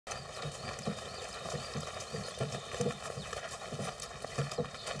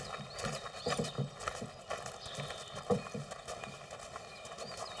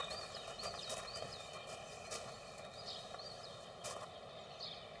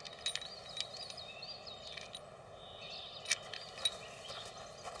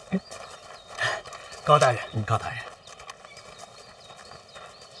高大人，高大人，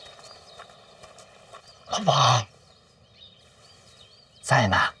老王在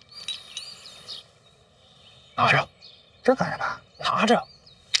呢，拿着，这干什么？拿着。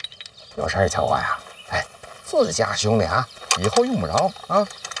有事儿求我呀？哎，自家兄弟啊，以后用不着啊。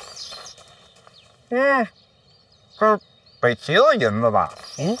这北齐的银子吧？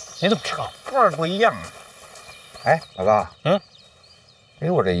你怎么知道？味儿不一样啊。哎，老高，给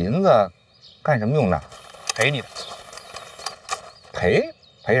我这银子干什么用的？赔你的。赔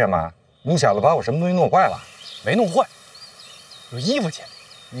什么？你小子把我什么东西弄坏了？没弄坏，有衣服钱。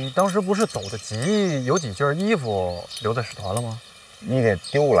你当时不是走得急，有几件衣服留在使团了吗？你给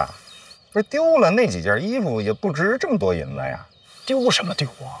丢了？不是丢了，那几件衣服也不值这么多银子呀。丢什么丢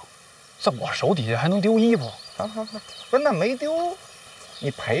啊？在我手底下还能丢衣服？好，不是那没丢，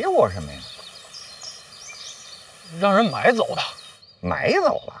你赔我什么呀？让人买走的。买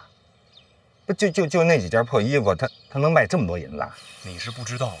走了？不就那几件破衣服，他能卖这么多银子？你是不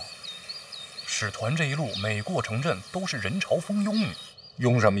知道，使团这一路每过城镇都是人潮蜂拥。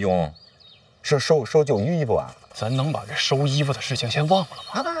拥什么拥？是收旧衣服啊？咱能把这收衣服的事情先忘了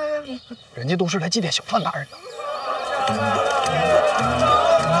吗？人家都是来祭奠小范大人的。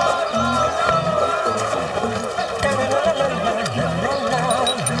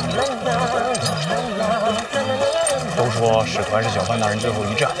都说使团是小范大人最后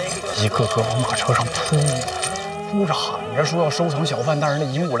一站，一个个往马车上扑着喊着说要收藏小范大人的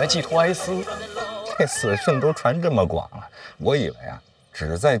遗物来寄托哀思。这死讯都传这么广了，我以为啊，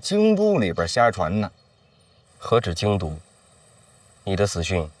只在京都里边瞎传呢。何止京都？你的死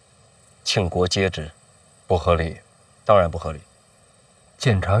讯，庆国皆知，不合理，当然不合理。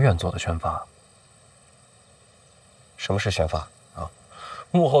检察院做的宣发。什么是宣发啊？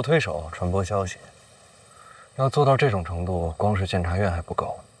幕后推手传播消息。要做到这种程度，光是检察院还不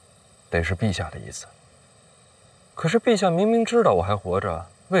够，得是陛下的意思。可是陛下明明知道我还活着，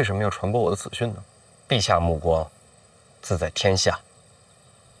为什么要传播我的死讯呢？陛下目光自在天下，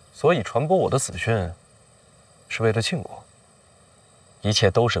所以传播我的死讯是为了庆国。一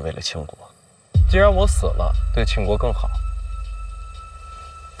切都是为了庆国。既然我死了，对庆国更好，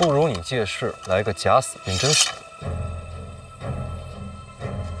不如你借势来个假死变真死。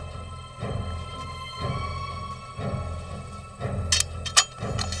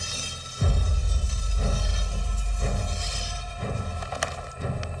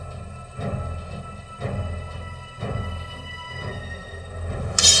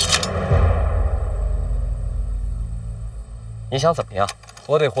你想怎么样？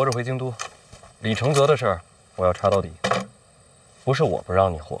我得活着回京都，李承泽的事儿我要查到底。不是我不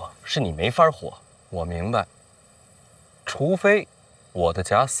让你活，是你没法活。我明白，除非我的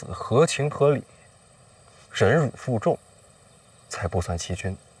假死合情合理，忍辱负重，才不算欺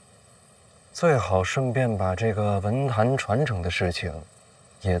君。最好顺便把这个文坛传承的事情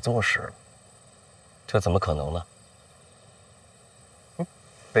也做实了。这怎么可能呢？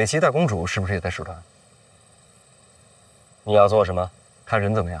北齐大公主是不是也在使团？你要做什么？看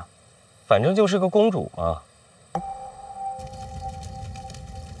人怎么样？反正就是个公主嘛。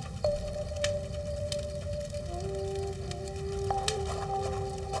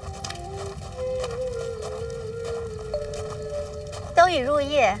都已入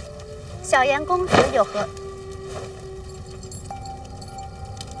夜，小颜公子有何？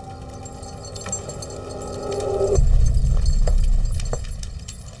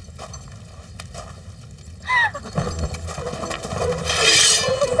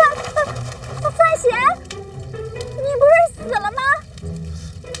范闲，你不是死了吗？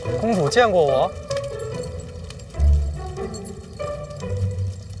公主见过我？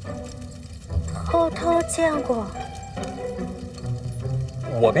偷偷见过。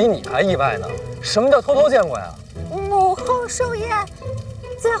我比你还意外呢。什么叫偷偷见过呀？母后寿宴，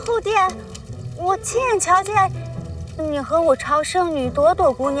在后殿，我亲眼瞧见你和我朝圣女朵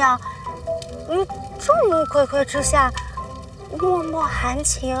朵姑娘于众目睽睽之下脉脉含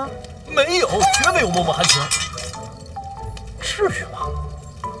情。没有，绝没有脉脉含情。至于吗？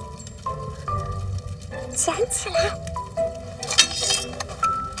捡起来。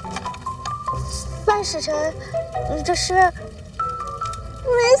范使臣，你这是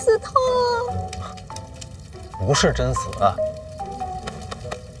没死透？不是真死啊，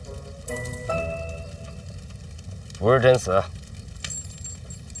不是真死。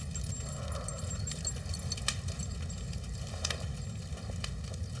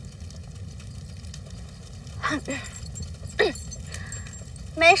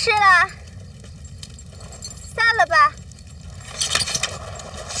没事了，散了吧。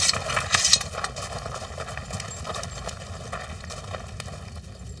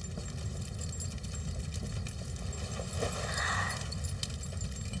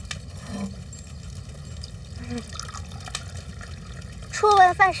初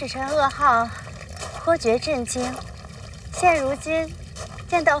闻范使臣噩耗，颇觉震惊。现如今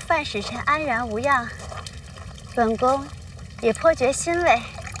见到范使臣安然无恙，本宫也颇觉欣慰，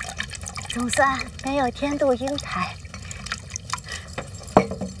总算没有天妒英才。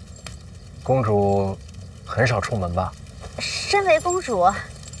公主很少出门吧？身为公主，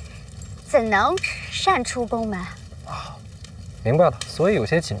怎能擅出宫门？啊，明白了，所以有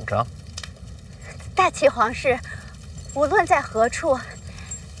些紧张。大齐皇室无论在何处，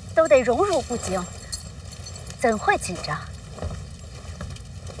都得荣辱不惊，怎会紧张？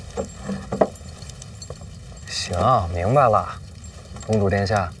行，明白了。公主殿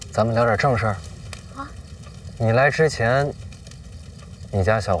下，咱们聊点正事儿。啊，你来之前，你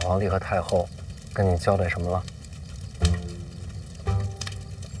家小皇帝和太后跟你交代什么了？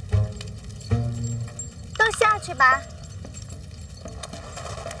都下去吧。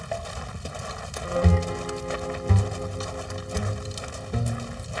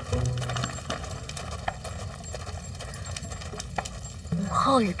母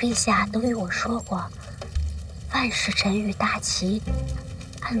后与陛下都与我说过，范使臣与大齐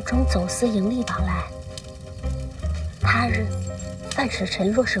暗中走私盈利往来。他日范使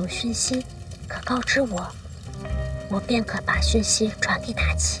臣若是有讯息，可告知我，我便可把讯息传给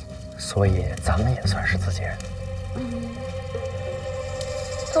大齐。所以咱们也算是自己人。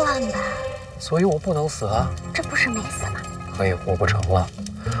算吧。所以我不能死啊！这不是没死吗？可以活不成了。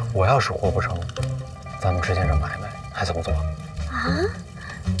我要是活不成，咱们之间这买卖还怎么做？啊？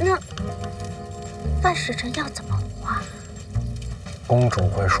那范使臣要怎么活啊？公主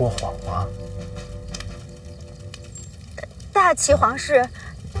会说谎吗？大齐皇室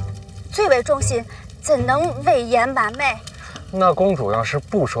最为忠信，怎能伪言瞒昧？那公主要是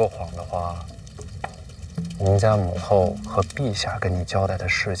不说谎的话，您家母后和陛下跟你交代的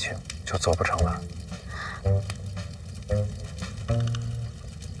事情就做不成了。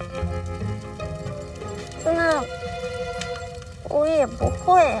那我也不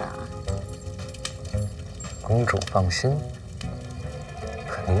会啊。公主放心，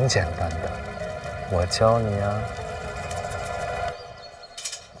很简单的，我教你啊。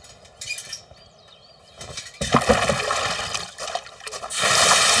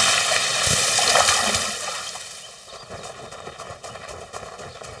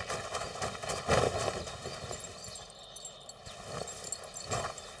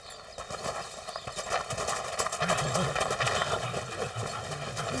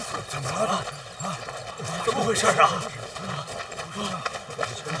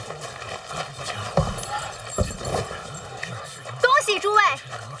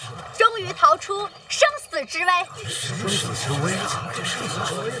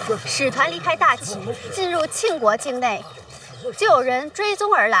使团离开大齐，进入庆国境内，就有人追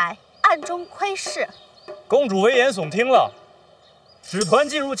踪而来，暗中窥视。公主危言耸听了，使团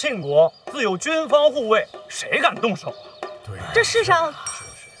进入庆国，自有军方护卫，谁敢动手啊？对，这世上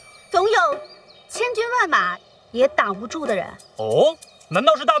总有千军万马也挡不住的人。哦，难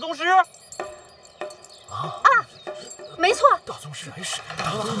道是大宗师？没错，大宗师来使，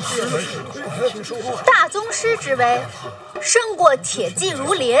听说过。大宗师之威，胜过铁骑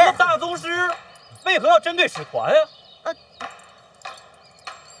如林。大宗师为何要针对使团啊？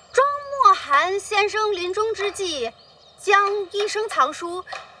庄墨涵先生临终之际，将一生藏书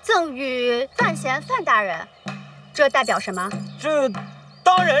赠予范闲范大人，这代表什么？这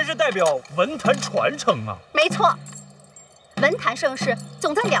当然是代表文坛传承啊。没错，文坛盛世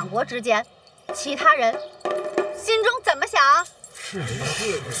总在两国之间，其他人心中怎么想？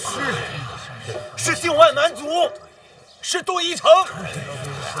是境外蛮族，是杜一城。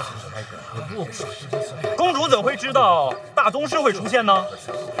公主怎会知道大宗师会出现呢？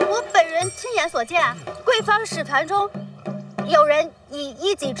我本人亲眼所见，贵方使团中有人以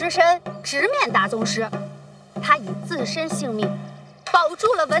一己之身直面大宗师，他以自身性命保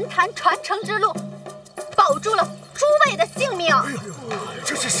住了文坛传承之路，保住了诸位的性命。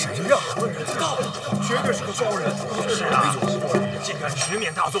这是谁呀？不知道，绝对是个高人。是啊，竟敢直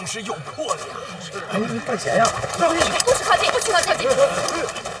面大宗师，有魄力啊！哎，你范闲呀！不许靠近，不许靠近！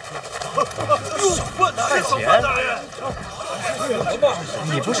范闲大人，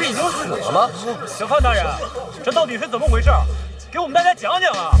你不是已经死了吗？小范大人，这到底是怎么回事？给我们大家讲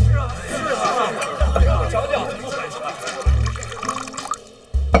讲啊！讲讲。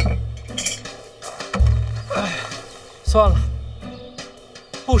哎，算了，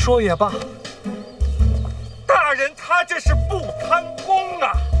不说也罢。大人他这是不贪功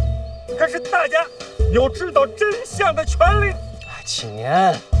啊！可是大家有知道真相的权利。启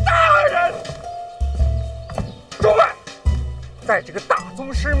年，大人，诸位，在这个大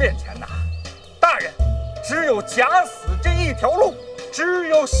宗师面前呐，大人只有假死这一条路。只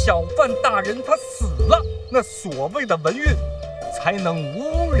有小范大人他死了，那所谓的文运才能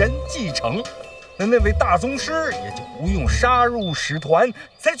无人继承，那位大宗师也就不用杀入使团，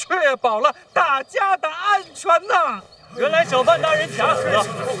才确保了大家的安全呐。原来小范大人假死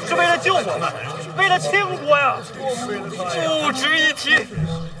是为了救我们，为了庆国呀，不值一提。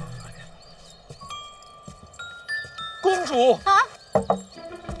公主啊，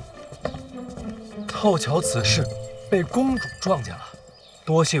凑巧此事被公主撞见了，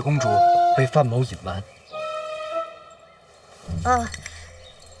多谢公主为范某隐瞒。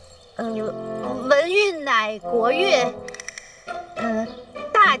文运乃国运，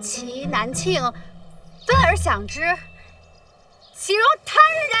大齐南庆，分而享之，岂容他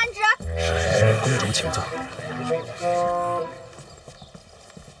人染指？公主请坐。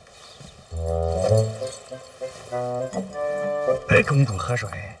给公主喝水。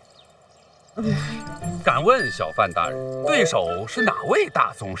敢问小范大人，对手是哪位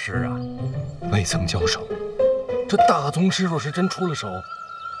大宗师啊？未曾交手，这大宗师若是真出了手，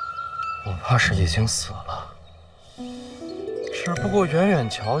我怕是已经死了。只不过远远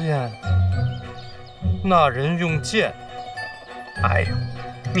瞧见那人用剑。哎呦，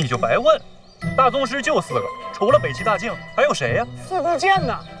你就白问，大宗师就4个，除了北齐大靖，还有谁呀？4支箭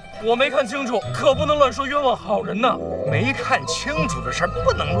呢？我没看清楚，可不能乱说冤枉好人呐！没看清楚的事儿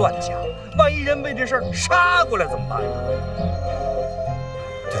不能乱讲，万一人为这事儿杀过来怎么办呢？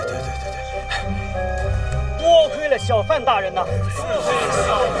对，多亏了小范大人呐！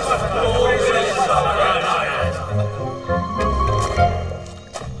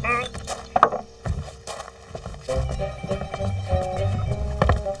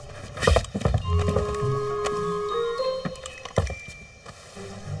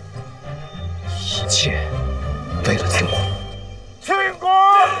一切为了庆国。庆国！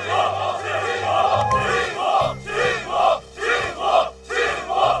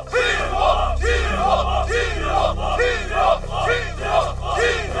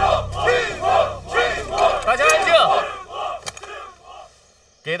大家安静，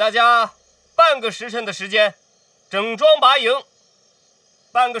给大家半个时辰的时间，整装拔营。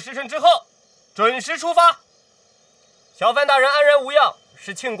半个时辰之后，准时出发。小范大人安然无恙，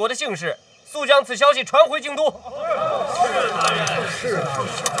是庆国的幸事，速将此消息传回京都。是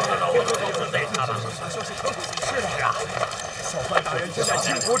啊，小范大人这乃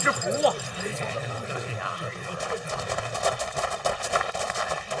庆国之福啊！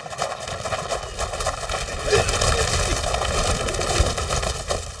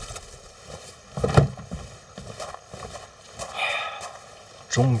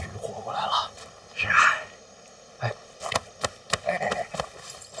终于活过来了。是啊。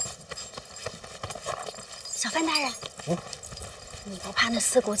小范大人，你不怕那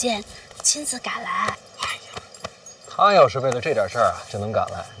四股剑亲自赶来？他要是为了这点事儿就能赶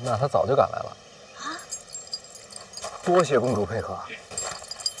来，那他早就赶来了。啊！多谢公主配合。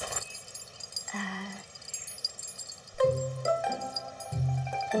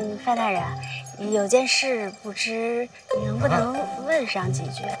范大人，有件事不知能不能问上几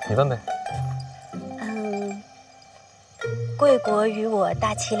句？你问呗。贵国与我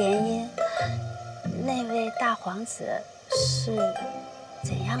大齐联姻，那位大皇子是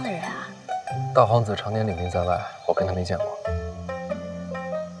怎样的人啊？大皇子常年领兵在外，我跟他没见过。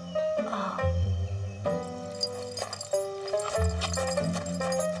哦。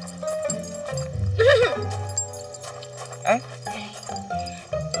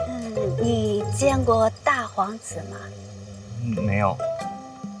你见过大皇子吗？没有。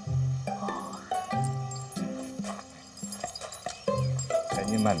哦。赶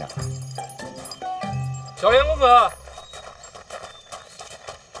紧慢点。小莲公子。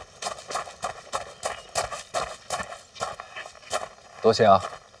多谢啊！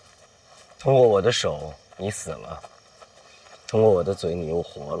通过我的手，你死了；通过我的嘴，你又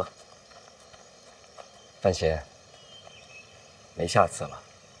活了。范闲，没下次了。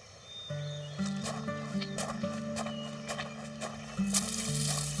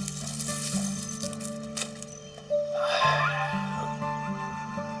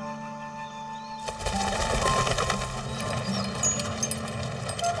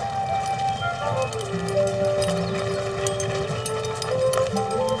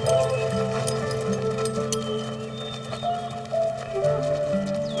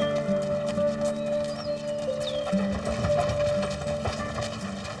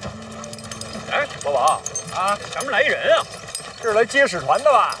国王啊，前面来一人啊，是来接使团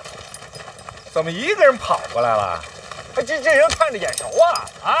的吧？怎么一个人跑过来了？这人看着眼熟啊！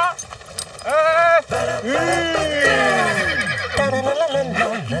啊！哎！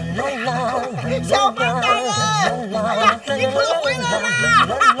小范大人，哎呀，你快回来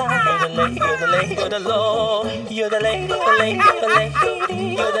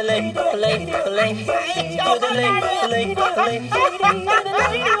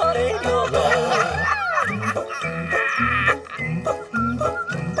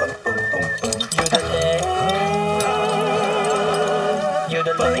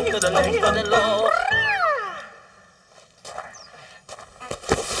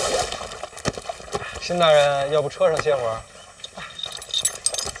辛大人，要不车上歇会儿？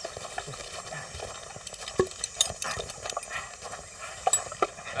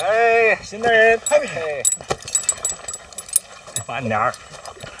哎，辛大人，哎，慢点儿。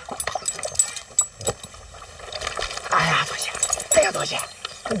哎呀，多谢！哎呀，多谢！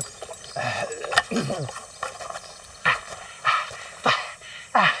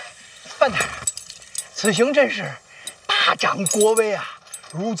范大人，此行真是大展国威啊！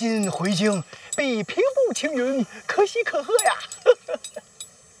如今回京，必平步青云，可喜可贺呀！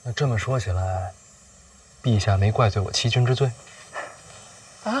那这么说起来，陛下没怪罪我欺君之罪？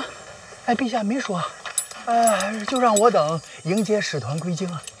啊，哎，陛下没说，就让我等迎接使团归京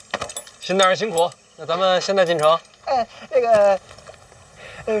啊。辛大人辛苦，那咱们现在进城。这个，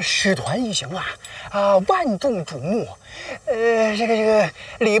使团一行万众瞩目，这个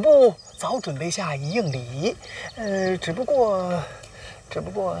礼部早准备下一应礼，只不过什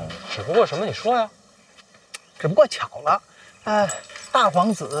么？你说呀。只不过巧了，大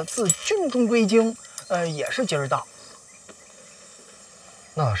皇子自军中归京，也是今儿到。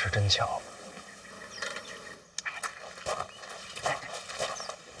那是真巧。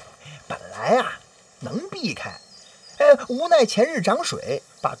本来能避开，无奈前日涨水，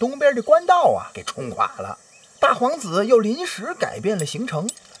把东边的官道给冲垮了。大皇子又临时改变了行程，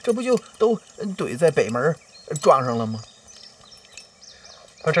这不就都怼在北门撞上了吗？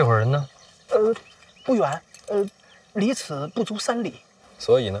那这伙人呢？不远，离此不足3里。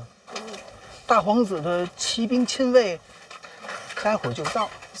所以呢？大皇子的骑兵亲卫，待会儿就到。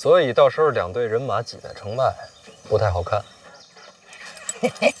所以到时候2队人马挤在城外，不太好看。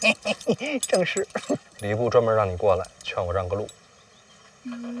正是。礼部专门让你过来，劝我让个路。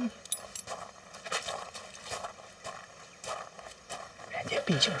人家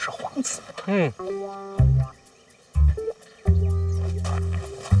毕竟是皇子。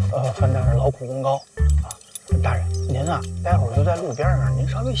范大人劳苦功高啊！大人，您待会儿就在路边上，您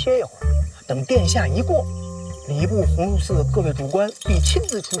稍微歇一会儿，等殿下一过，礼部鸿胪寺各位主官必亲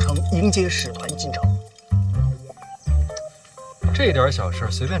自出城迎接使团进城。这点小事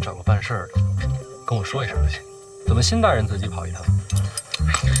随便找个办事儿的，跟我说一声就行。怎么辛大人自己跑一趟？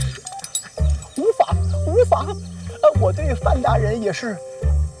无妨，我对范大人也是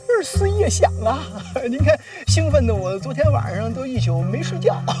日思夜想啊！您看，兴奋的我昨天晚上都一宿没睡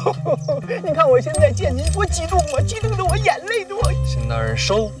觉。您看我现在见您多激动啊，激动的我眼泪都……辛大人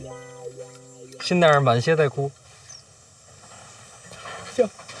收。辛大人晚些再哭。行，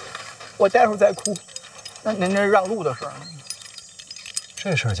我待会儿再哭。那您这让路的事儿呢？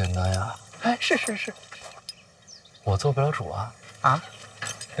这事儿简单呀。哎，是，我做不了主啊。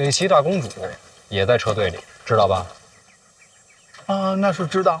北齐大公主也在车队里，知道吧？那是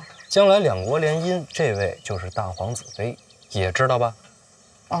知道。将来2国联姻，这位就是大皇子妃，也知道吧？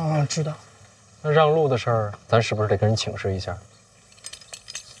知道。那让路的事儿，咱是不是得跟人请示一下？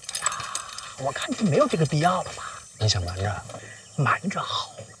我看这没有这个必要了吧？你想瞒着？瞒着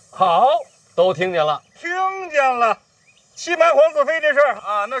好。好，都听见了。听见了，欺瞒皇子妃这事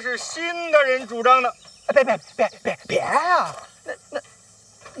儿那是辛大人主张的。别呀！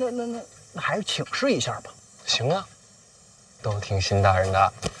那还是请示一下吧。行啊，都听辛大人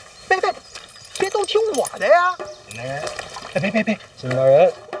的。别都听我的呀！别，辛大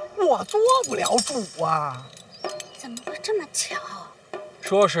人，我做不了主啊！怎么会这么巧？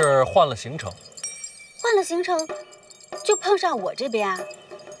说是换了行程，换了行程，就碰上我这边啊。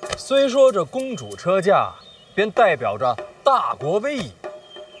虽说这公主车驾，便代表着大国威仪，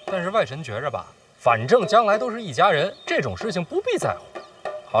但是外臣觉着吧，反正将来都是一家人，这种事情不必在乎，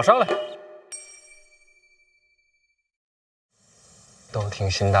好商量。都听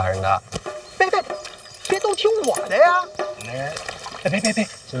辛大人的。别都听我的呀！别，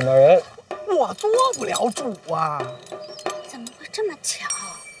辛大人，我做不了主啊！怎么会这么巧？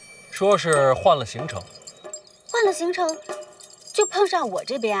说是换了行程，换了行程，就碰上我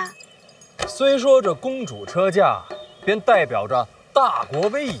这边啊。虽说这公主车驾，便代表着大国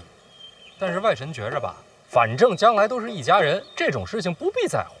威仪，但是外臣觉着吧，反正将来都是一家人，这种事情不必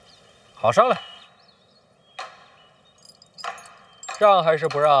在乎，好商量。让还是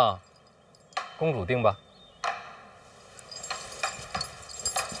不让？公主定吧。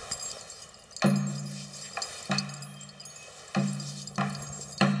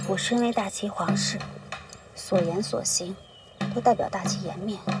我身为大齐皇室，所言所行都代表大齐颜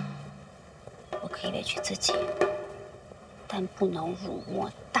面。我可以委屈自己，但不能辱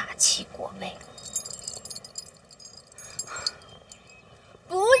没大齐国威。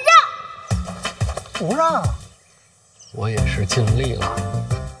不让！不让！我也是尽力了。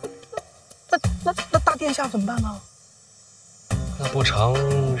那大殿下怎么办呢？那不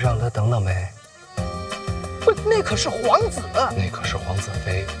成，让他等等呗。不，那可是皇子。那可是皇子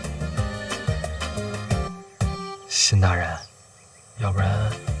妃。辛大人，要不然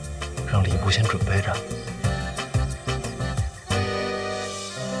让礼部先准备着。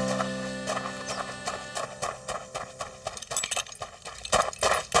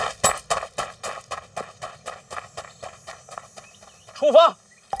出发。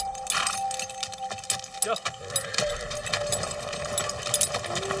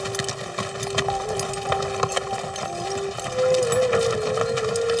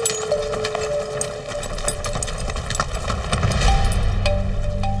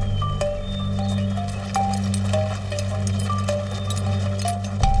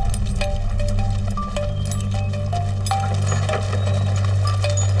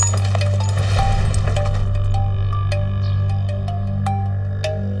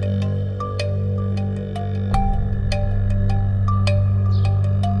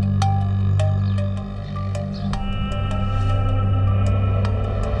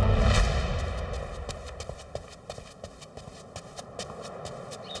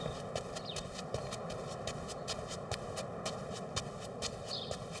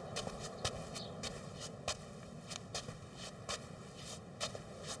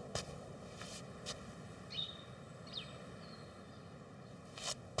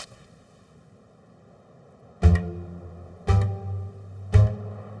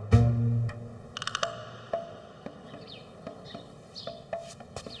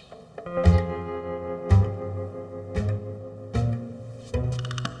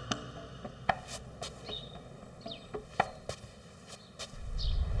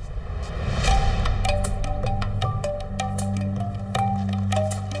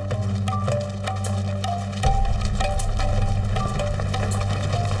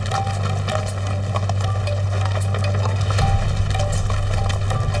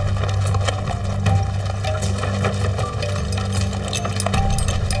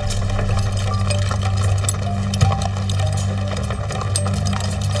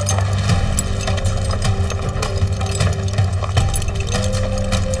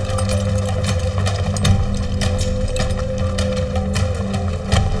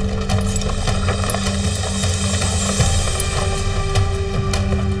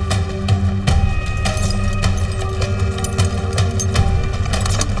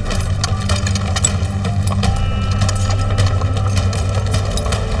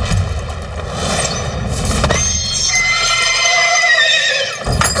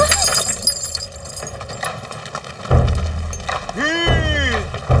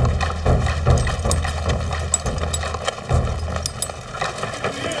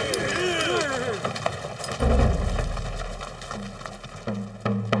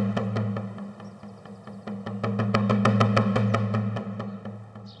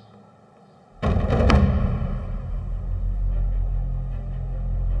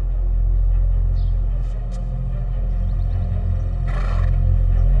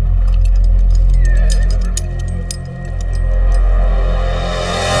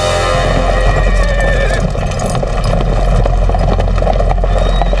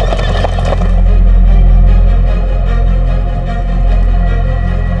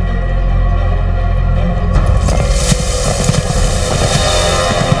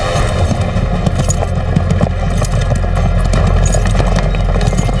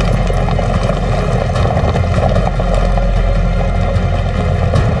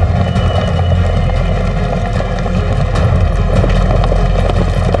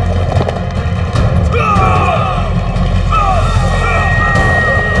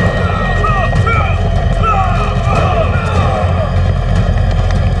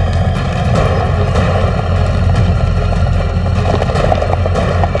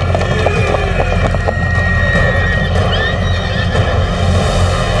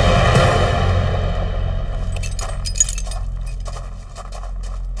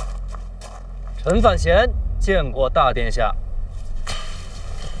陈范闲见过大殿下。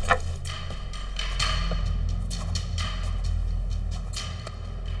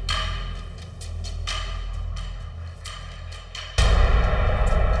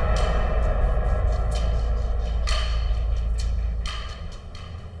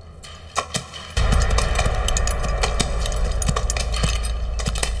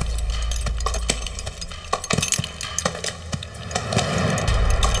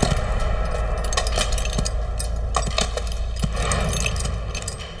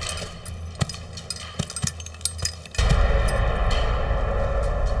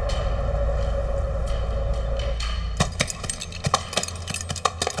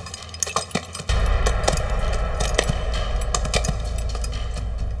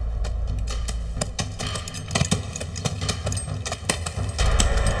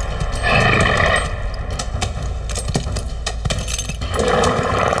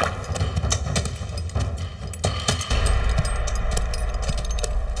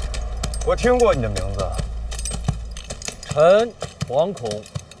听过你的名字，臣惶恐。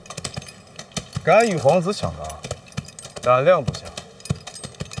敢与皇子相当，胆量不小，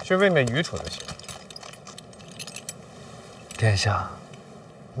却未免愚蠢了些。殿下，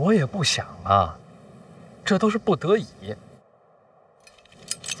我也不想啊，这都是不得已。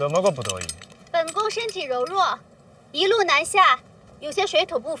怎么个不得已？本宫身体柔弱，一路南下，有些水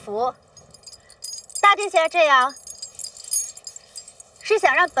土不服。大殿下这样，是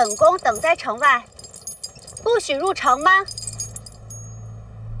想让本宫等在城外，不许入城吗？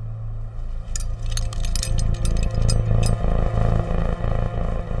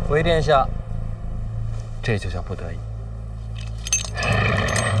回殿下，这就叫不得已。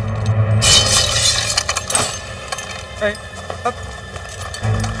哎，啊！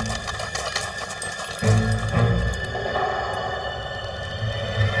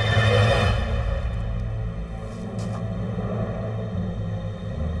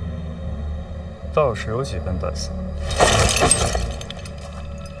倒是有几分本事。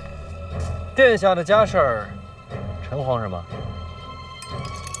殿下的家事儿，臣慌什么？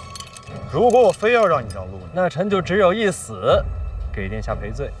如果我非要让你让路，那臣就只有一死，给殿下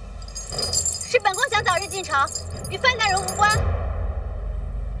赔罪。是本宫想早日进城，与范大人无关。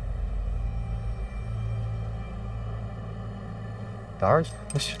胆儿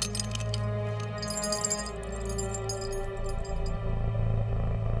不小。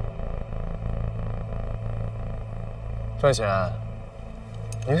范闲，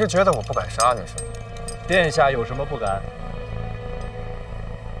你是觉得我不敢杀你是吗？殿下有什么不敢？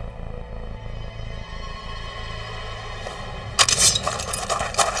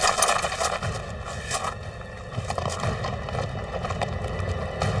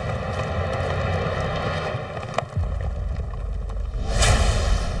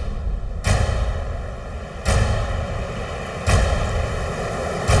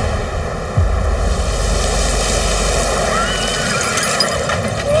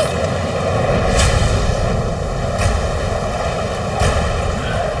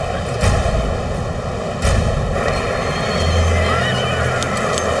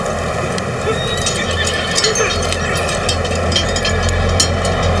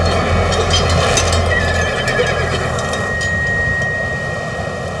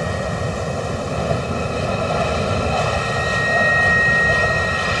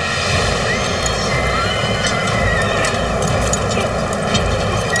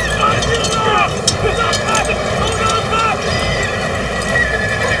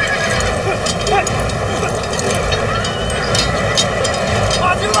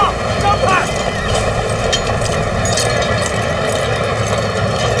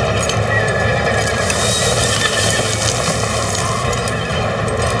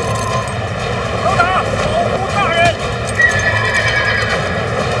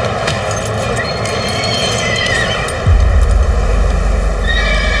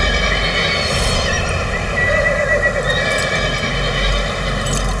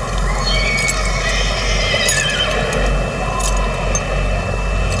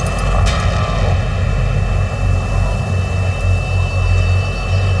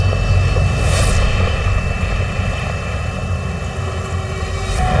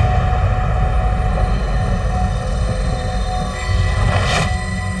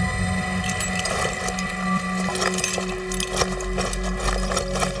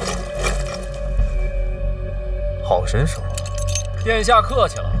好身手。殿下客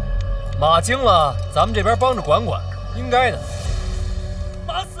气了，马惊了，咱们这边帮着管管，应该的。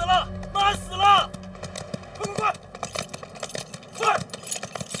马死了，马死了！快！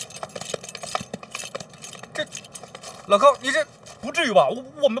这老高，你这不至于吧？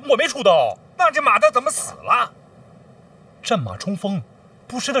我没出刀，那这马的怎么死了？战马冲锋，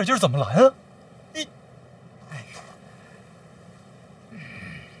不使点劲怎么拦啊？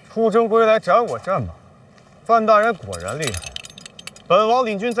出征归来斩我战马，范大人果然厉害。本王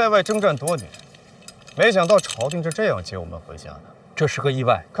领军在外征战多年，没想到朝廷是这样接我们回家的。这是个意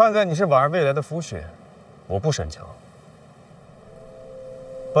外。看在你是婉儿未来的夫婿，我不深究。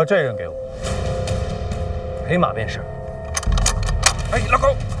把这人给我，陪马便是。哎，老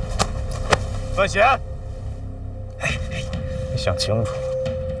高，范闲，你想清楚了。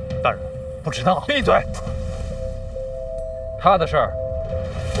大人不知道。闭嘴！他的事儿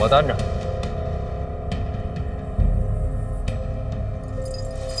我担着。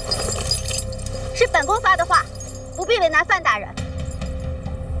是本宫发的话，不必为难范大人。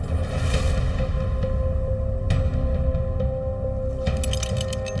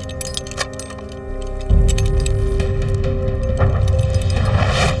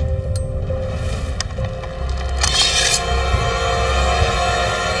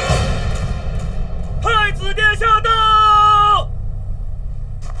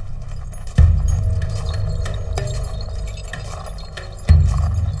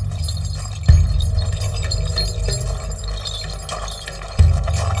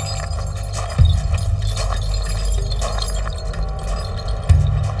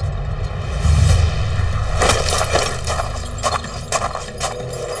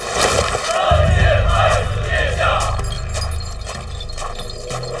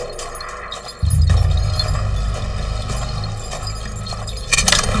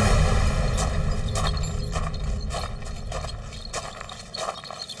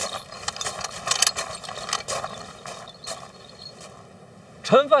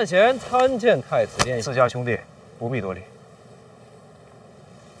臣范闲参见太子殿下。自家兄弟，不必多礼。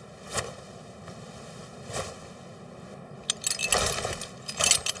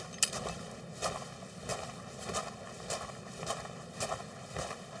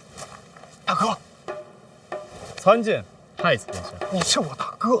大哥，参见太子殿下。你是我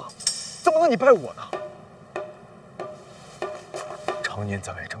大哥，怎么能你拜我呢？常年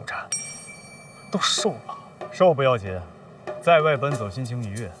在外征战，都瘦了。瘦不要紧，在外奔走，心情愉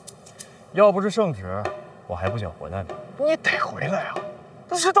悦。要不是圣旨，我还不想回来呢。你得回来啊！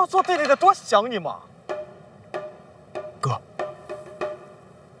都知道坐队里的多想你嘛。哥，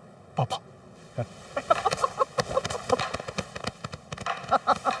抱抱。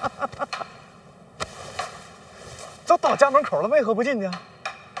都到家门口了，为何不进去？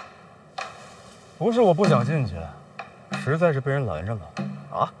不是我不想进去，实在是被人拦上了。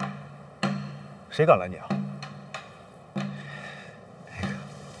啊？谁敢拦你啊？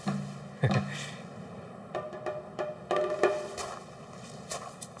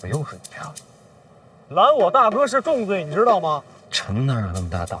不又是你呀？拦我大哥是重罪，你知道吗？臣哪有那么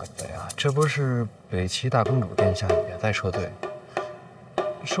大胆子呀？这不是北齐大公主殿下也在车队吗？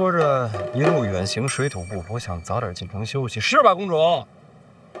说着一路远行，水土不服，想早点进城休息，是吧，公主？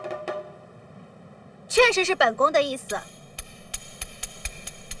确实是本宫的意思。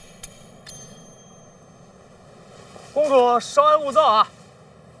公主稍安勿躁啊，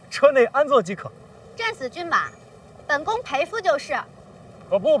车内安坐即可。战死军马，本宫陪付就是。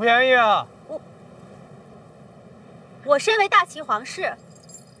可不便宜啊！我身为大齐皇室，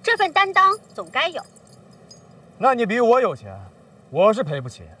这份担当总该有。那你比我有钱，我是赔不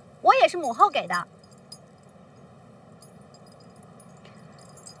起。我也是母后给的。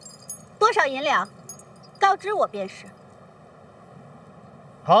多少银两，告知我便是。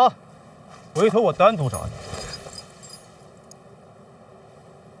好，回头我单独找你。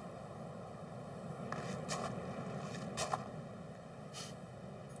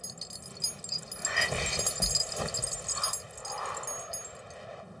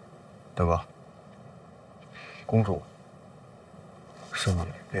大哥，公主是你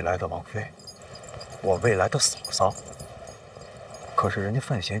未来的王妃，我未来的嫂嫂。可是人家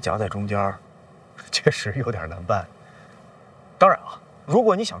范闲夹在中间，确实有点难办。当然啊，如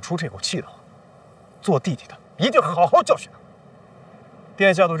果你想出这口气的话，做弟弟的一定好好教训他。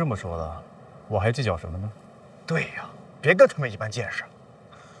殿下都这么说了，我还计较什么呢？对呀，别跟他们一般见识。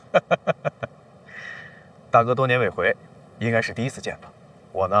大哥多年未回，应该是第一次见吧？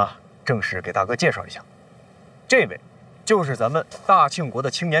我呢，正式给大哥介绍一下，这位就是咱们大庆国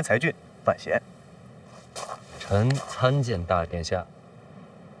的青年才俊范闲。臣参见大殿下。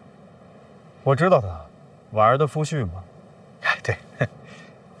我知道他，婉儿的夫婿吗？哎，对，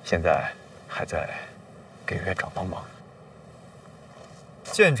现在还在给院长帮忙。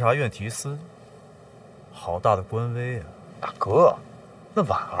监察院提司，好大的官威啊！大哥，那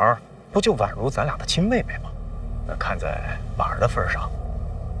婉儿不就宛如咱俩的亲妹妹吗？那看在婉儿的份上，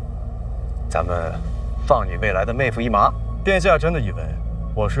咱们放你未来的妹夫一马。殿下真的以为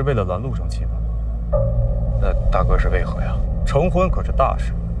我是为了拦路生气吗？那大哥是为何呀？成婚可是大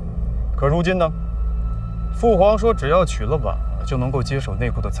事，可如今呢？父皇说，只要娶了婉儿，就能够接手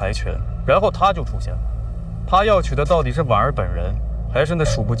内库的财权，然后他就出现了。他要娶的到底是婉儿本人，还是那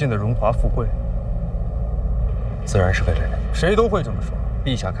数不尽的荣华富贵？自然是为了人，谁都会这么说。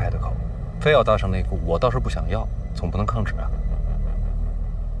陛下开的口，非要搭上内库，我倒是不想要，总不能抗旨啊。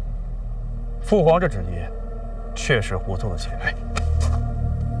父皇这旨意，确实糊涂了些。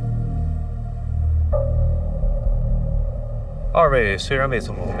二位虽然未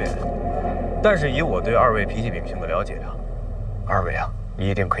曾谋面，但是以我对二位脾气秉性的了解啊，二位啊，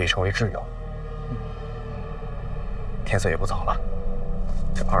一定可以成为挚友。天色也不早了，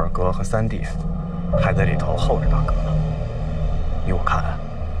这二哥和三弟还在里头候着大哥呢。依我看，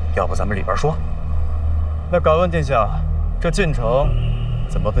要不咱们里边说？那敢问殿下，这进城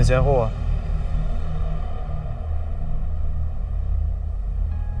怎么分先后啊？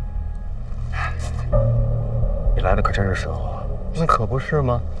你来的可真是时候啊！那可不是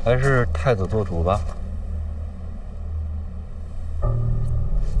吗？还是太子做主吧。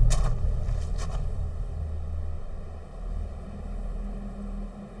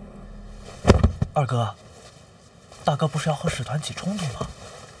二哥，大哥不是要和使团起冲突吗？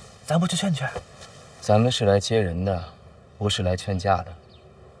咱不去劝劝？咱们是来接人的，不是来劝架的。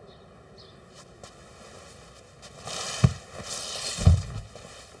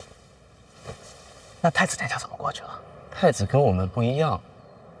那太子殿下怎么过去了？太子跟我们不一样。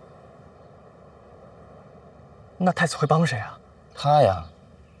那太子会帮谁啊？他呀，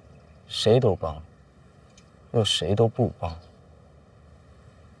谁都帮，又谁都不帮。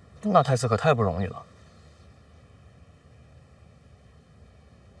那太子可太不容易了。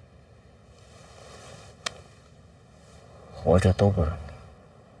活着都不容易。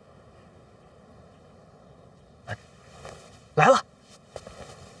来了。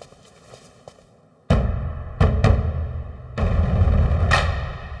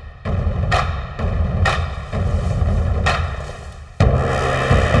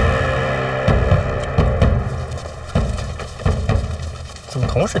 怎么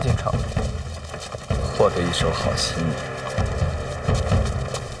同时进场？获得一手好戏。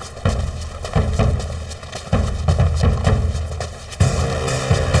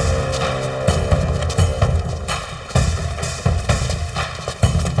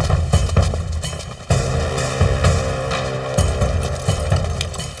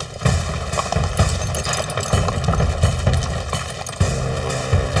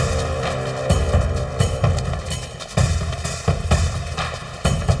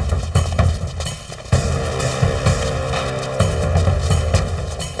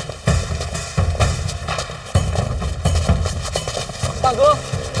大哥，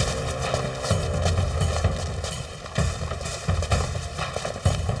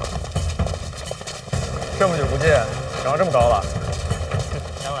这么久不见，长这么高了。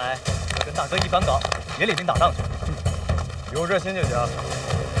将来要跟大哥一般高，也得领打仗去。有这心就行。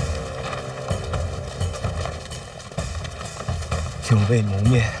久未谋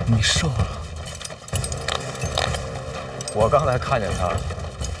面，你瘦了。我刚才看见他，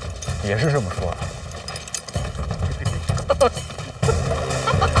也是这么说的。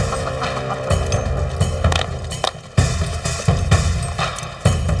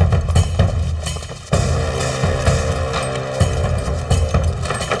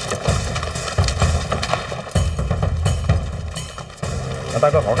 让大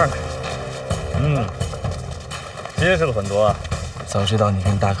哥好好看看。结实了很多啊。早知道你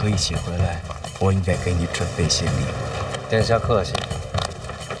跟大哥一起回来，我应该给你准备些礼物。殿下客气，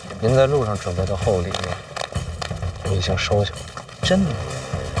您在路上准备的厚礼，我已经收下了。真的吗？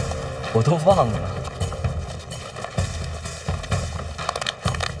我都忘了。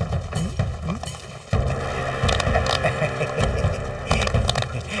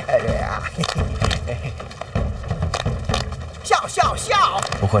笑笑笑！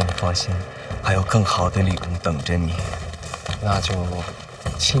不过你放心，还有更好的礼物等着你。那就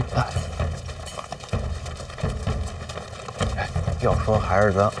期待。哎，要说还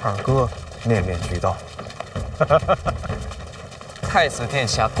是咱二哥面面俱到。太子殿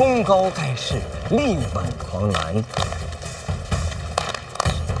下功高盖世，力挽狂澜。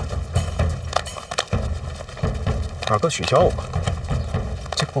二哥取消我，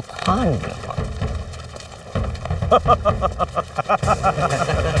这不夸你了吗？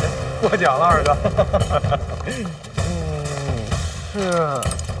过奖了，二哥。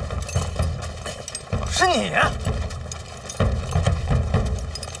是你。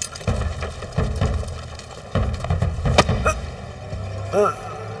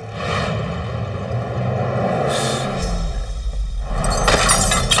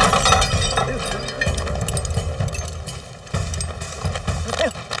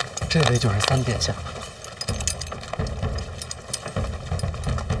这位就是三殿下。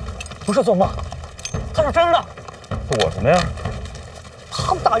不是做梦，他是真的。躲什么呀？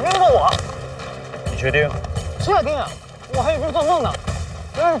他们打晕了我。你确定？确定啊！我还以为是做梦呢，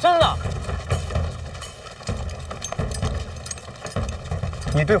原来是真的。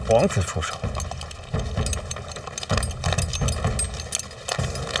你对皇子出手？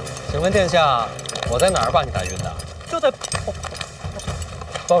请问殿下，我在哪儿把你打晕的？就在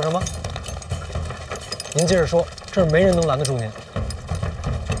报什么？您接着说，这儿没人能拦得住您。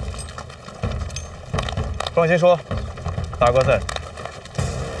放心说，大哥在。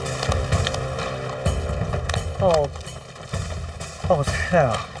抱歉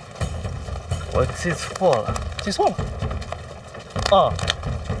啊，我记错了。记错了？啊，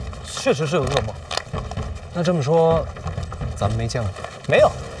确实是有噩梦。那这么说，咱们没见过？没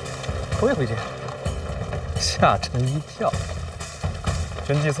有，头一回见。吓臣一跳。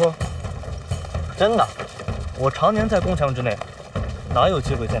真记错？真的，我常年在宫墙之内，哪有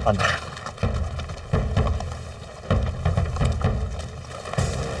机会见范大人？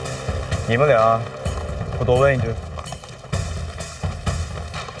你们俩，我多问一句。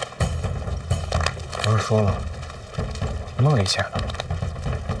不是说了，梦里见的。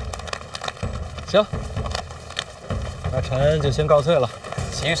行，那臣就先告退了。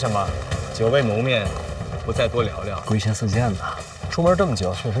急什么？久未谋面，不再多聊聊。归心似箭呐。出门这么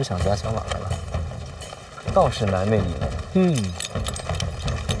久，确实想家想晚来了，倒是难为你了。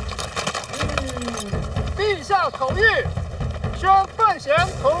陛下口谕，宣范贤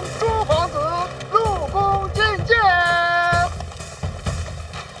同诸皇子入宫觐见。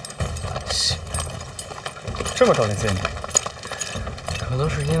这么早就见你，可能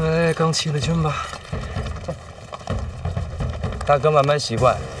是因为刚起了军吧。大哥慢慢习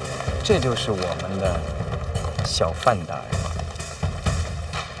惯，这就是我们的小范大人。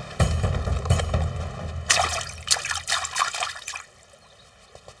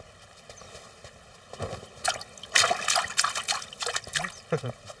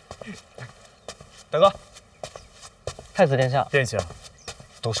大哥，太子殿下，殿下，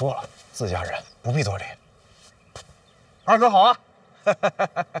都说了，自家人不必多礼。二哥好啊！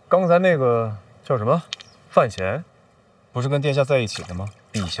刚才那个叫什么范闲，不是跟殿下在一起的吗？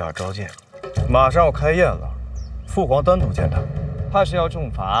陛下召见，马上要开宴了，父皇单独见他。怕是要重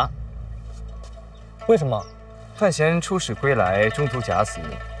罚。为什么？范闲出使归来，中途假死，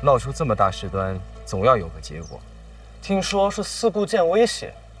闹出这么大事端，总要有个结果。听说是四顾见危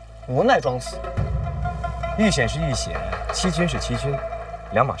险，无奈装死。遇险是遇险，欺君是欺君，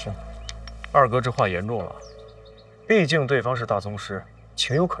两码事。二哥这话严重了，毕竟对方是大宗师，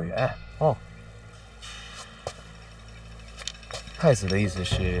情有可原。哦，太子的意思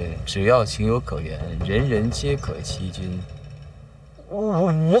是，只要情有可原，人人皆可欺君。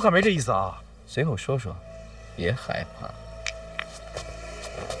我可没这意思啊。随口说说，别害怕。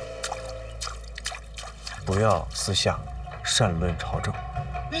不要私下擅论朝政。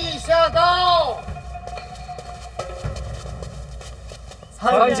陛下到。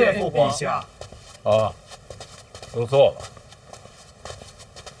参见父皇。陛下。啊，都坐吧。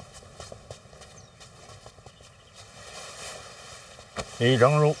李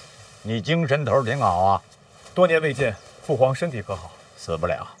正如，你精神头挺好啊。多年未见，父皇身体可好？死不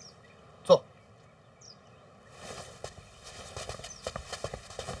了。坐。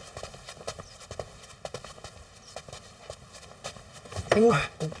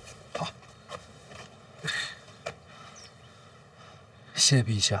好。谢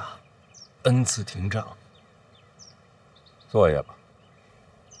陛下恩赐廷杖。坐下吧。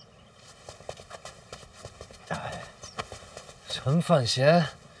臣范闲，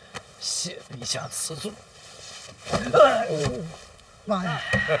谢陛下赐罪。妈呀！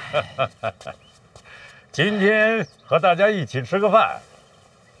今天和大家一起吃个饭，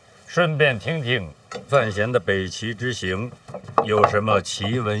顺便听听范闲的北齐之行有什么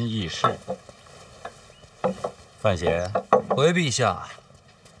奇闻异事。范闲，回陛下，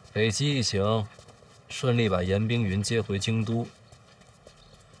北齐一行顺利把严冰云接回京都。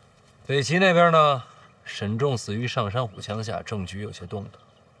北齐那边呢，沈仲死于上山虎枪下，政局有些动荡。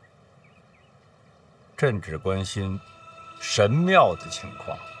朕只关心神庙的情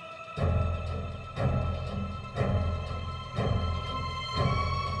况。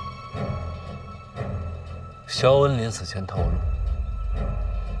萧恩临死前透露，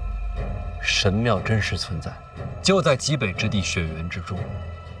神庙真实存在，就在极北之地雪原之中。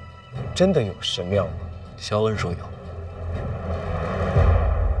真的有神庙吗？萧恩说有。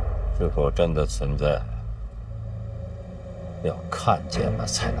是否真的存在，要看见了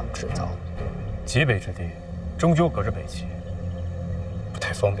才能知道。极北之地，终究隔着北齐，不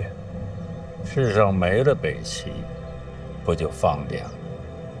太方便。世上没了北齐，不就方便了？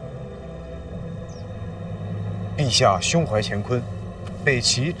陛下胸怀乾坤，北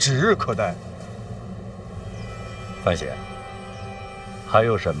齐指日可待。范闲，还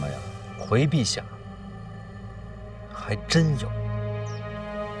有什么呀？回陛下，还真有。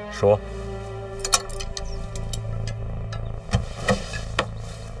说。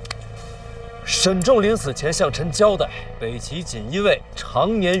沈仲临死前向臣交代，北齐锦衣卫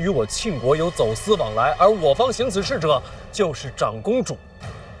常年与我庆国有走私往来，而我方行此事者就是长公主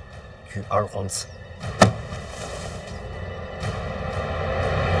与二皇子。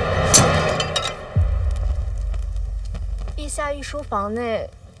陛下御书房内，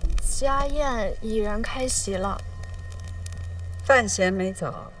家宴已然开席了。范闲没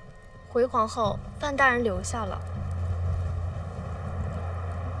走，回皇后，范大人留下了。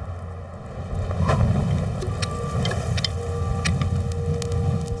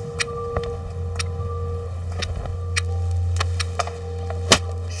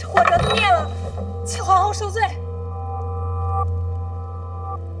火折子灭了，请皇后受罪。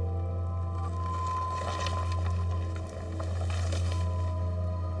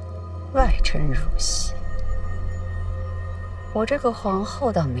外臣入席，我这个皇后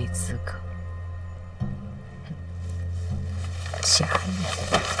倒没资格。假意。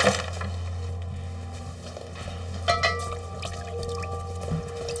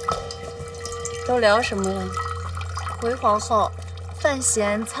都聊什么了？回皇后，范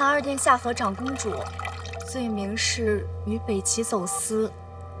闲参二殿下和长公主罪名是与北齐走私。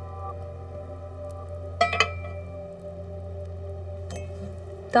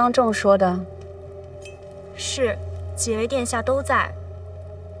当众说的？是，几位殿下都在。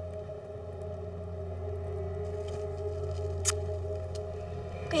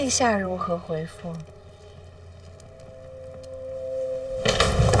陛下如何回复？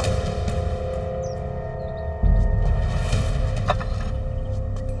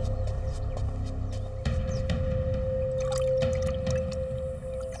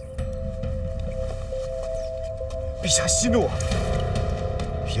陛下息怒啊！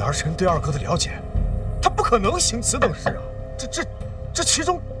以儿臣对二哥的了解，他不可能行此等事啊！这其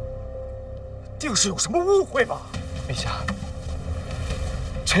中定是有什么误会吧？陛下，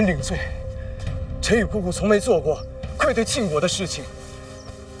臣领罪。臣与姑姑从没做过愧对庆国的事情。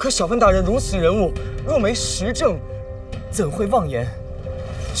可小范大人如此人物，若没实证，怎会妄言？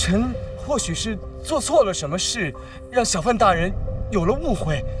臣或许是做错了什么事，让小范大人有了误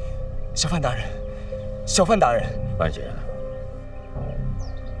会。小范大人，范闲，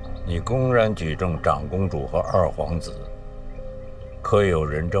你公然举证长公主和二皇子，可有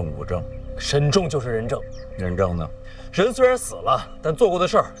人证物证？沈重就是人证。人证呢？人虽然死了，但做过的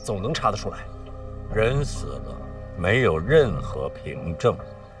事儿总能查得出来。人死了，没有任何凭证，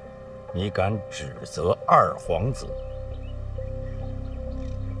你敢指责二皇子？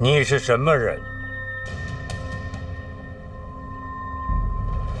你是什么人？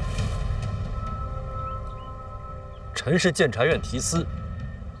臣是监察院提司，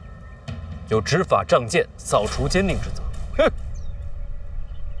有执法仗剑、扫除奸佞之责。哼！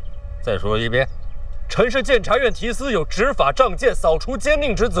再说一遍。臣是监察院提司，有执法仗剑、扫除奸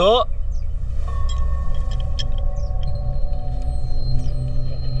佞之责。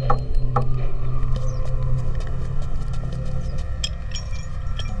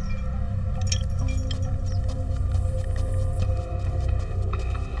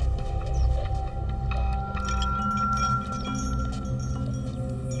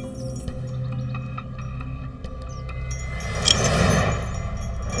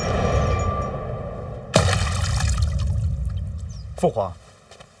父皇，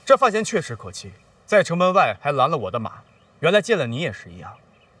这范闲确实可气，在城门外还拦了我的马，原来见了你也是一样。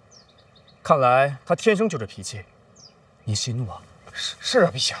看来他天生就这脾气。您息怒啊！是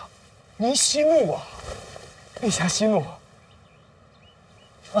啊，陛下，您息怒啊！陛下息怒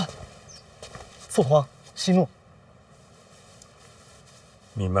啊！父皇息怒。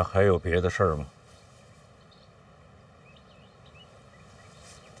你们还有别的事儿吗？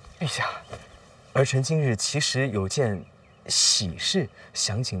陛下，儿臣今日其实有件喜事，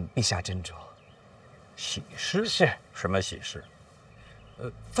想请陛下斟酌。喜事？是什么喜事？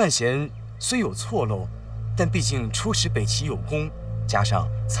范闲虽有错漏，但毕竟出使北齐有功，加上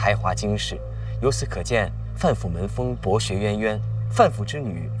才华经世，由此可见，范府门风博学渊渊，范府之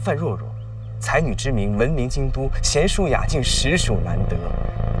女范若若，才女之名闻名京都，贤淑雅静，实属难得。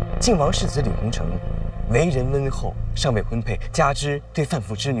晋王世子李弘成为人温厚，尚未婚配，加之对范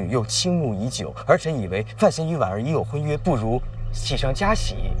府之女又倾慕已久，儿臣以为范闲与婉儿已有婚约，不如喜上加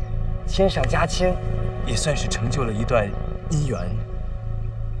喜，牵上加牵，也算是成就了一段姻缘。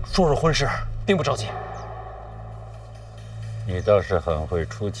说说婚事，并不着急。你倒是很会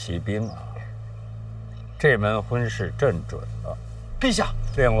出奇兵啊！这门婚事朕准了。陛下。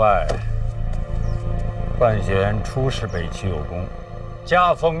另外，范闲出使北齐有功，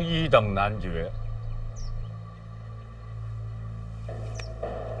加封1等男爵。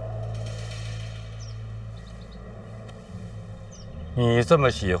你这么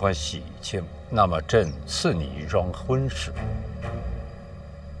喜欢喜庆，那么朕赐你一桩婚事。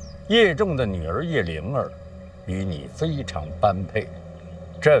叶仲的女儿叶灵儿，与你非常般配，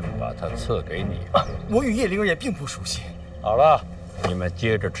朕把她赐给你了。我与叶灵儿也并不熟悉。好了，你们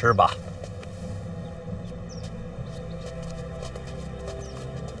接着吃吧。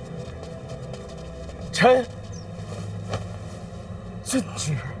臣遵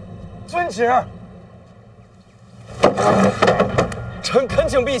旨，遵旨。臣恳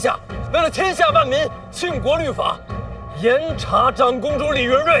请陛下，为了天下万民，庆国律法，严查长公主李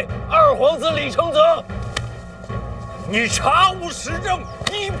云瑞、二皇子李承泽。你查无实证，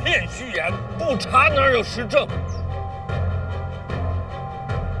一片虚言，不查哪有实证？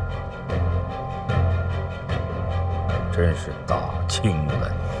真是大清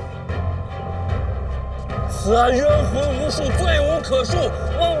人！此案冤魂无数，罪无可恕，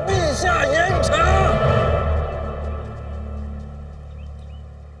望陛下严查。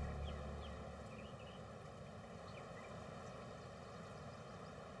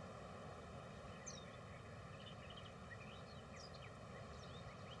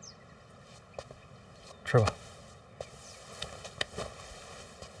吃吧。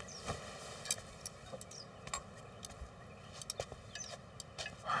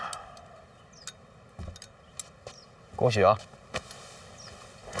恭喜啊！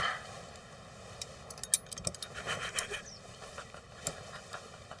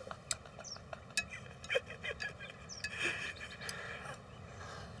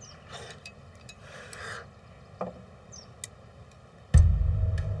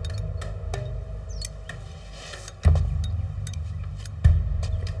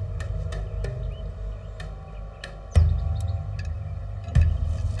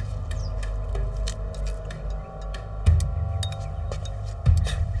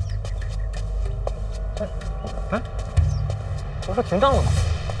不是停账了吗？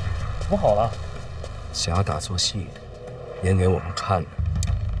怎么好了？假打做戏，演给我们看的。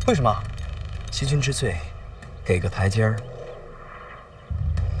为什么？欺君之罪，给个台阶儿。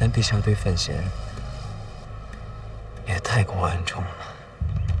但陛下对范闲也太过恩宠了。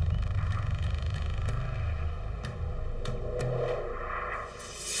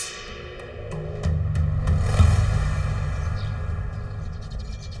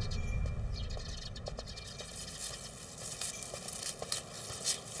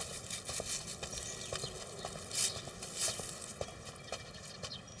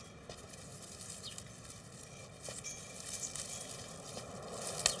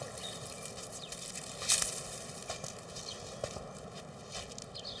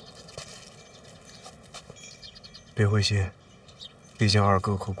别灰心，毕竟二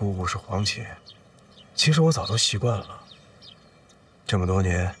哥和姑姑是皇亲。其实我早都习惯了。这么多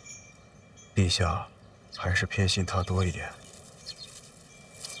年，陛下还是偏信他多一点。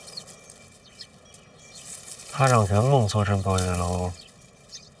他让圆梦坐镇抱月楼，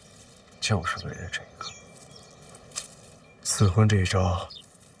就是为了这个。赐婚这一招，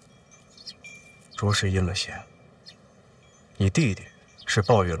着实阴了些。你弟弟是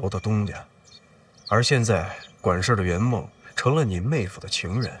抱月楼的东家，而现在管事的圆梦成了你妹夫的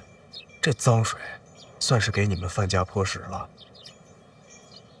情人，这脏水算是给你们范家泼屎了。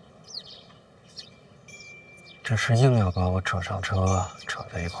这是硬要把我扯上车，扯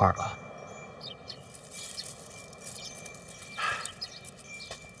在一块儿了。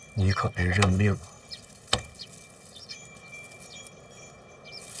你可别认命啊！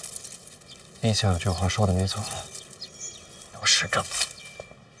陛下有句话说的没错，有实证。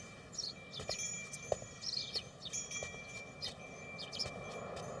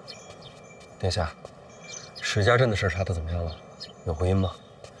殿下，史家镇的事查得怎么样了？有回音吗？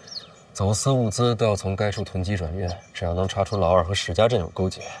走私物资都要从该处囤积转运，只要能查出老二和史家镇有勾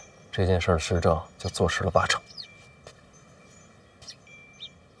结，这件事的实证就坐实了80%。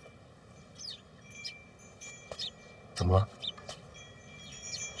怎么了？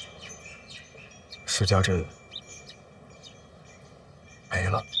史家镇没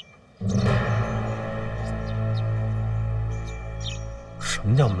了。什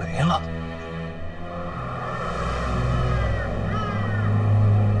么叫没了？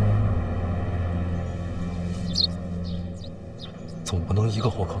总不能一个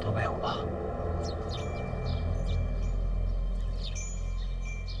活口都没有吧？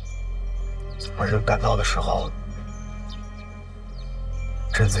我人赶到的时候，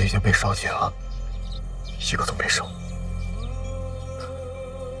镇子已经被烧尽了，一个都没剩。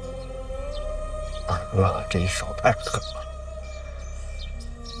二哥这一手太狠了，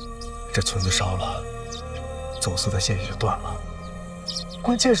这村子烧了，走私的线就断了。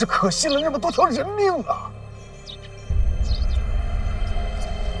关键是可惜了那么多条人命啊！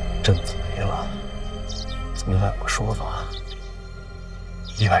镇子没了，总要有个说法。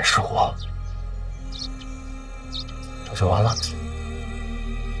意外失火，这就完了。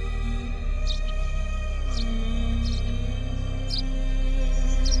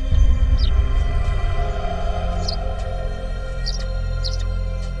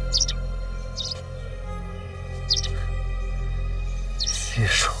一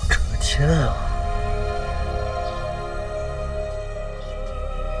手遮天啊！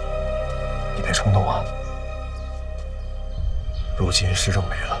你别冲动啊！如今时政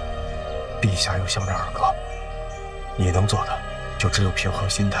没了，陛下又想着二哥，你能做的就只有平衡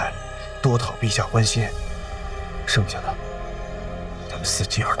心态，多讨陛下欢心。剩下的，咱们伺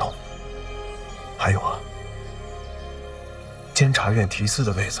机而动。还有啊，监察院提司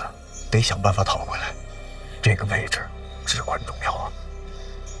的位子得想办法讨回来，这个位置至关重要啊！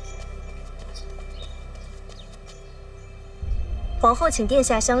皇后请殿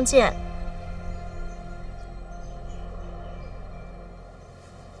下相见。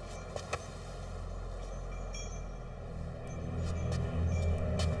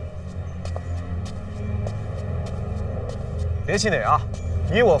别气馁啊！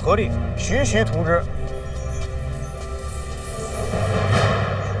你我合力，徐徐图之。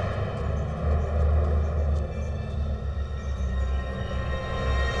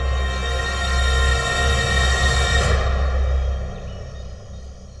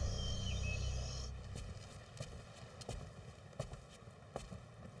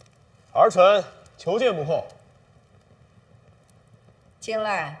儿臣求见母后。进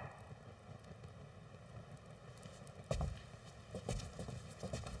来。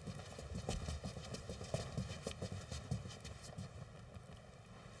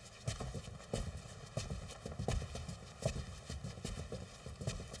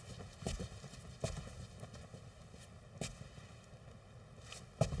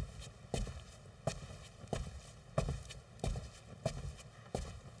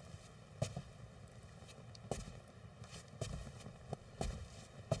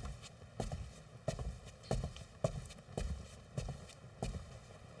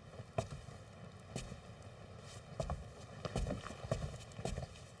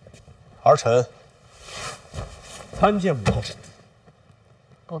儿臣参见母后。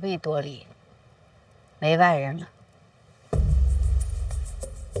不必多礼，没外人了。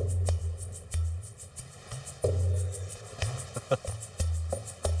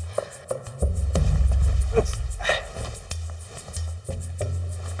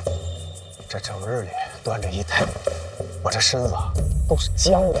这整日里锻炼一太，我这身子都是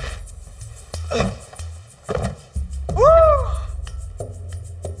僵的。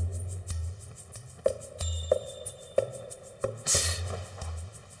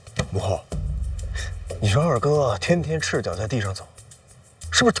母后，你说二哥天天赤脚在地上走，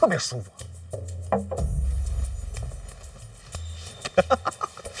是不是特别舒服？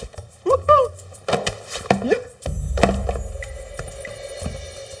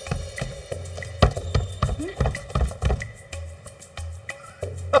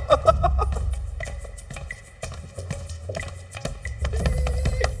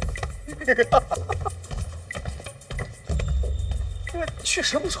确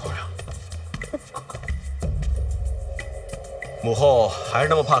实不错呀。母后还是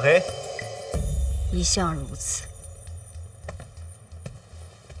那么怕黑？一向如此。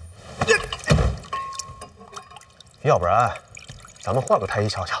要不然，咱们换个太医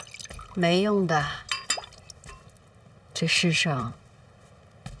瞧瞧。没用的。这世上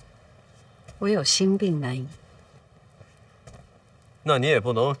唯有心病难医。那你也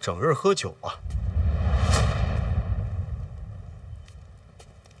不能整日喝酒啊。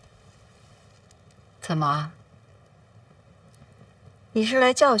怎么？你是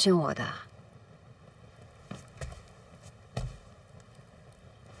来教训我的？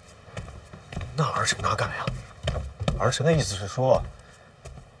那儿臣哪敢呀？儿臣的意思是说，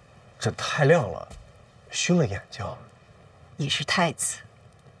这太亮了，熏了眼睛。你是太子，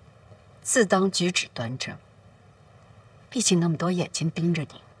自当举止端正。毕竟那么多眼睛盯着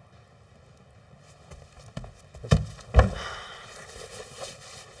你。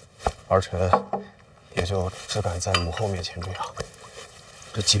儿臣也就只敢在母后面前这样。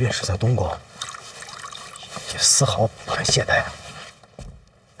这即便是在东宫，也丝毫不敢懈怠啊。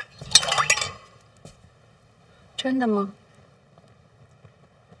真的吗？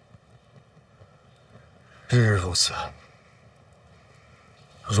日日如此，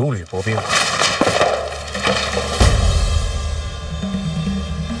如履薄冰。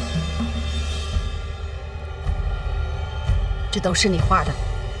这都是你画的。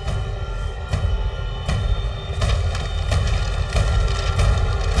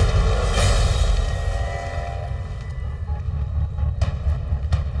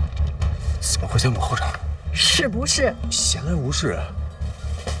怎么会在母后这儿？是不是？闲来无事，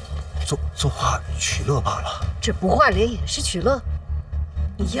作画取乐罢了。这不画脸也是取乐？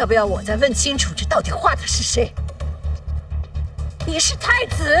你要不要我再问清楚，这到底画的是谁？你是太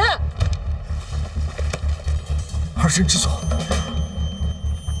子。儿臣知错，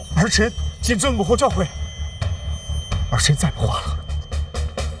儿臣谨遵母后教诲，儿臣再不画了。